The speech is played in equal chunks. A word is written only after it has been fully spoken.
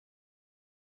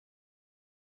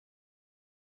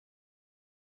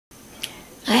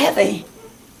I have a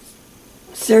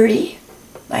 30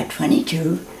 by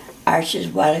 22 Arches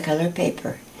watercolor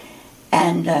paper,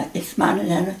 and it's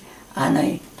mounted on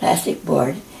a plastic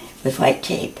board with white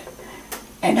tape.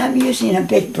 And I'm using a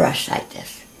big brush like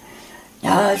this.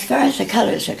 Now, as far as the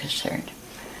colors are concerned,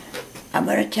 I'm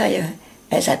going to tell you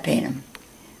as I paint them.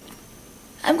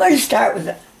 I'm going to start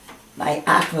with my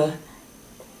aqua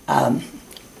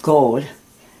gold,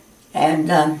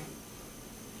 and I'm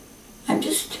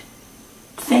just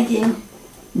thinking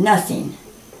nothing.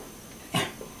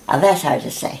 Now that's hard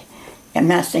to say. I'm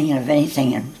not thinking of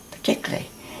anything in particular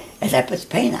as I put the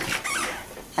paint on.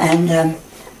 And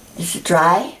it's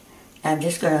dry. I'm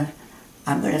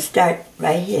going to start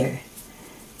right here.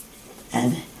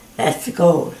 And that's the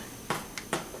gold.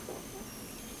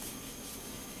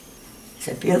 It's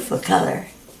a beautiful color.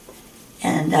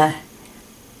 And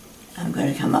I'm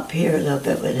going to come up here a little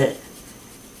bit with it.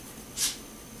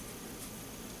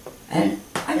 And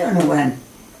I don't know what I'm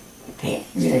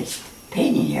really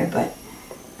painting here, but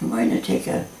I'm going to take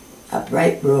a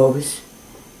bright rose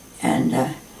and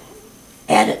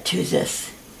add it to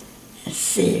this and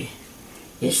see.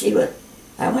 You see, what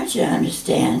I want you to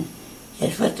understand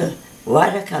is what the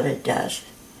watercolor does.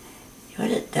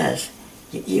 What it does.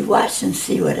 You watch and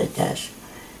see what it does.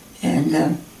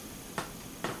 And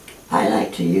I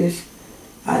like to use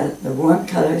the warm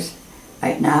colors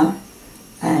right now.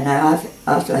 And I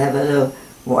also have a little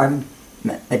warm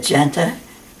magenta.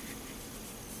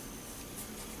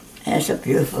 And it's a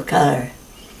beautiful color.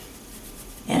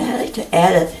 And I like to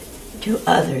add it to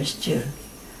others too.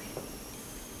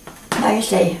 Now you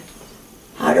say,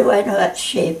 how do I know that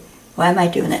shape? Why am I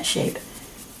doing that shape?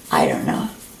 I don't know.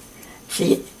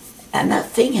 See, I'm not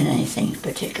thinking anything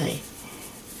particularly.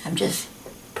 I'm just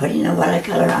putting the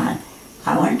watercolor on.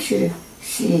 I want you to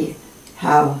see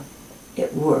how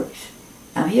it works.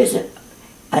 Now here's a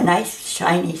nice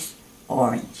shiny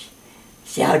orange.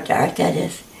 See how dark that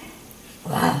is?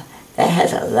 Wow, that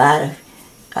has a lot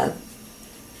of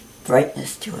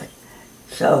brightness to it.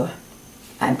 So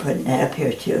I'm putting that up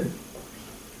here too.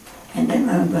 And then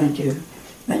what I'm going to do,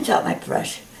 rinse out my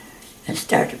brush and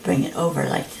start to bring it over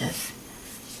like this.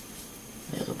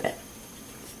 A little bit.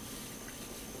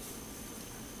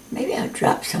 Maybe I'll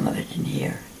drop some of it in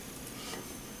here,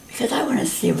 because I want to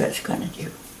see what it's going to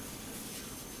do.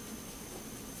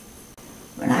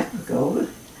 When I gold,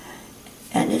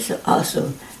 and it's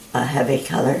also a heavy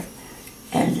color,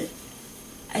 and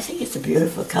I think it's a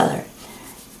beautiful color.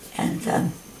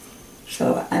 And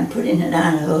so I'm putting it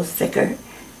on a little thicker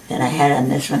than I had on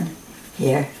this one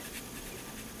here.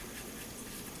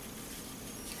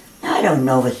 Now I don't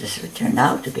know what this would turn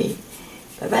out to be,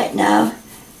 but right now,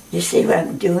 you see what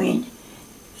I'm doing?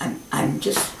 I'm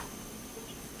just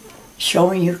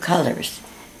showing you colors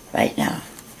right now.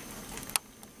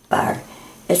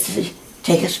 It's to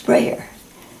take a sprayer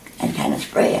and kind of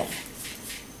spray it.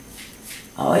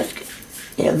 Oh,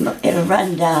 it'll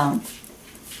run down.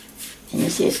 And you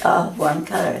see it's all warm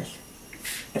colors.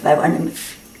 If I want to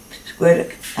squirt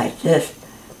it like this,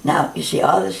 now you see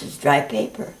all this is dry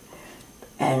paper.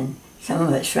 And some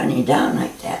of it's running down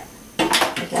like that.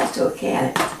 But that's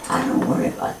okay, I don't worry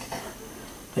about that.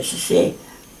 But you see,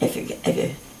 if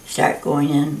you start going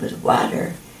in with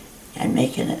water and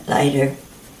making it lighter,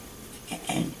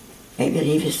 and maybe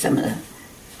leave you some of the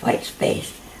white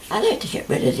space. I like to get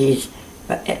rid of these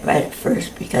right at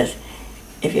first, because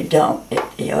if you don't,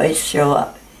 they always show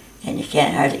up and you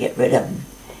can't hardly get rid of them.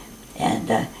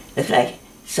 And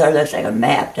sort of looks like a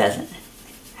map, doesn't it?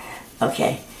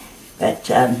 Okay,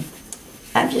 but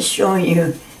I'm just showing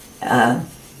you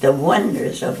the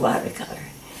wonders of watercolor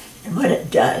and what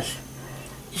it does.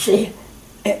 You see,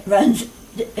 it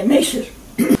makes it,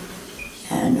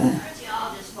 and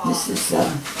this is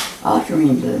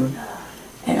ultramarine blue,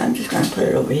 and I'm just going to put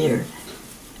it over here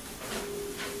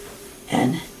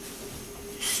and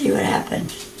see what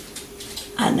happens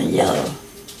on the yellow.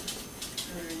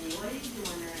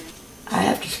 I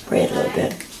have to spray it a little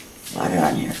bit, water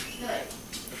on here.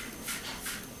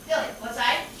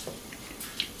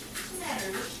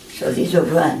 So these will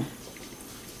run.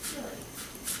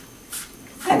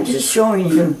 I'm just showing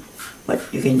you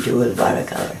what you can do with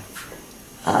watercolor.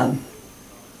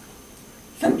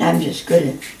 Sometimes it's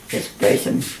good to spray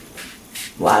some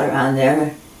water on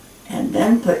there and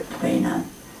then put the paint on.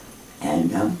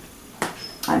 And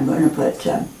I'm going to put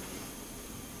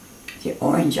the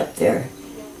orange up there,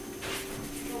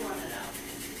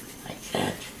 like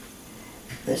that.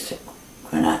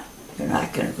 We're not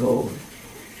going to go over.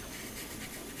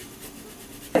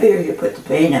 The heavier you put the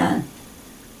paint on,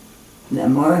 the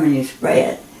more when you spray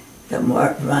it, the more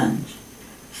it runs.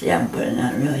 See, I'm putting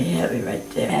on really heavy right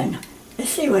there. And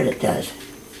Let's see what it does.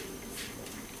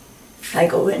 If I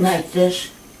go in like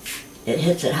this, it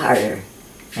hits it harder,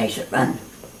 makes it run.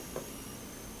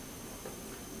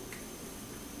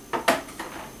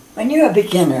 When you're a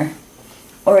beginner,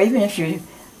 or even if you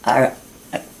are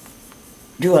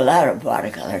do a lot of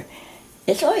watercolor,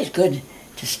 it's always good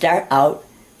to start out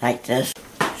like this.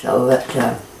 So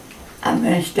I'm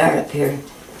going to start up here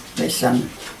with some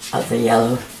of the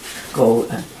yellow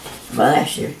gold. Well,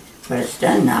 actually, what it's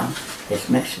done now is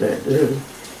mixed with a blue.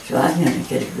 So I'm going to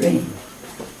get a green.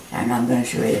 And I'm going to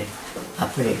show you a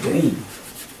pretty green.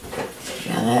 See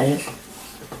how that is?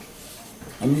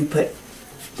 And you put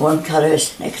warm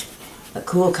colors next,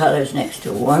 cool colors next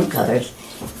to warm colors.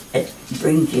 It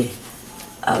brings you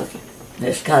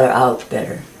this color out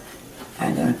better.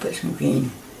 I'm going to put some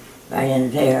green right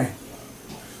in there.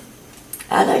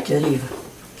 I like to leave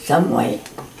some white,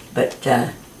 but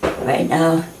right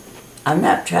now I'm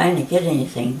not trying to get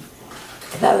anything.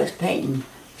 If I was painting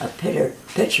a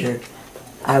picture,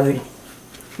 I would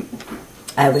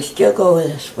still go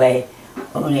this way,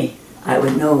 only I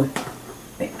would know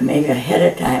maybe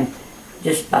ahead of time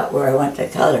just about where I want the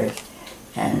colors.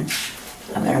 And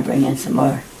I'm going to bring in some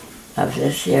more of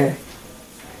this here.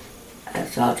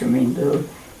 That's ultramarine blue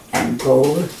and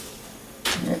gold.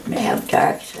 And it may have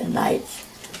darks and lights.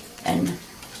 And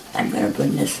I'm going to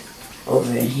bring this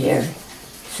over in here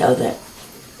so that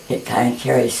it kind of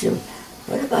carries through.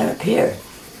 What about up here?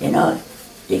 You know,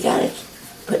 you got to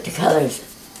put the colors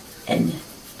in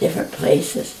different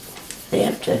places. They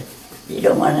have to, you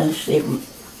don't want to see them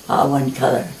all one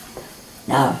color.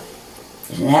 Now,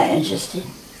 isn't that interesting?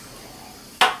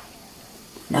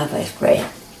 Now if I spray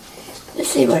it, let's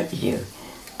see what to do.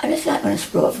 I'm just not going to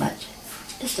spray it much.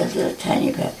 Just a little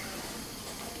tiny bit.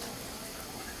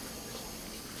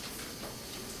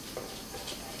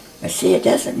 But see, it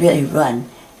doesn't really run.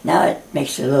 Now it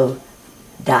makes a little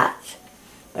dots.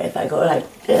 But if I go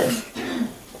like this,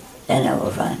 then it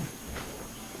will run.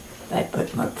 If I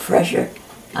put more pressure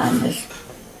on this,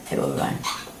 it will run.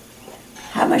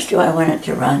 How much do I want it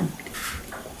to run?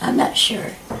 I'm not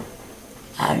sure.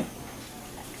 I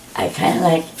kind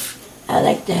of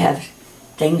like to have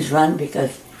things run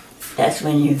because that's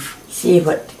when you see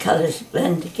what the colors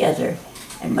blend together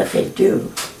and what they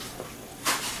do.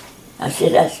 Now see,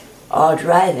 that's all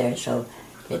dry there, so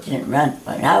it didn't run.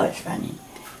 Well, now it's running.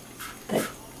 But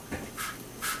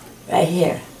right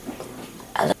here,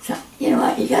 so, you know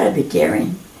what, you gotta be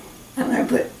daring. I'm gonna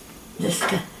put this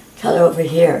color over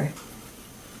here,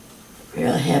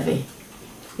 real heavy,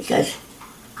 because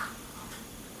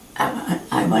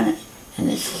I want it, and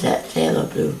this is that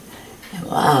phthalo blue, and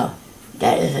wow,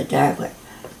 that is a dark one,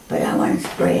 but I want to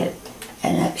spray it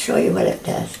and show you what it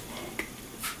does.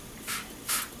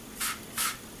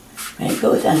 When it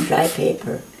goes on dry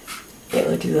paper, it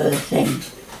will do other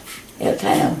things. It'll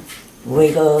kind of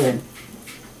wiggle and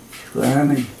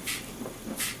squirm and,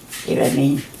 see what I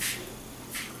mean?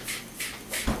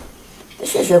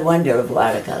 This is a wonder of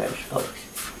watercolors, folks.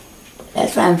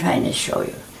 That's what I'm trying to show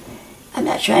you. I'm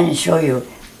not trying to show you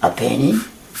a painting.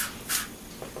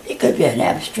 It could be an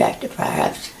abstract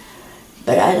perhaps,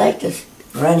 but I like this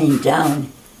running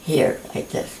down here like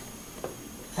this,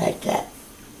 like that.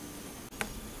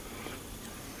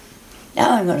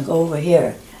 Now I'm going to go over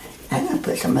here. I'm going to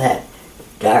put some of that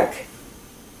dark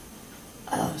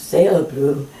phthalo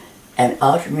blue and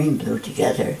ultramarine blue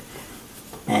together,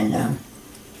 and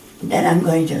then I'm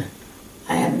going to,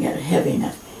 I haven't got it heavy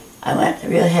enough. I want it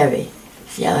real heavy.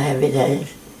 See how heavy that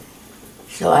is?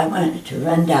 So I want it to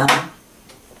run down.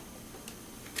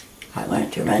 I want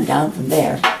it to run down from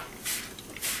there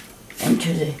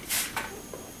into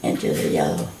the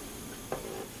yellow.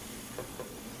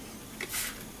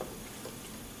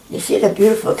 You see the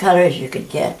beautiful colors you could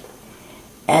get.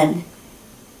 And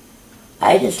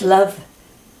I just love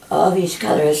all these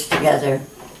colors together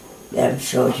that I've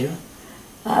showed you.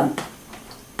 I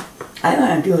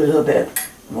want to do a little bit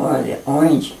more of the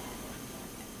orange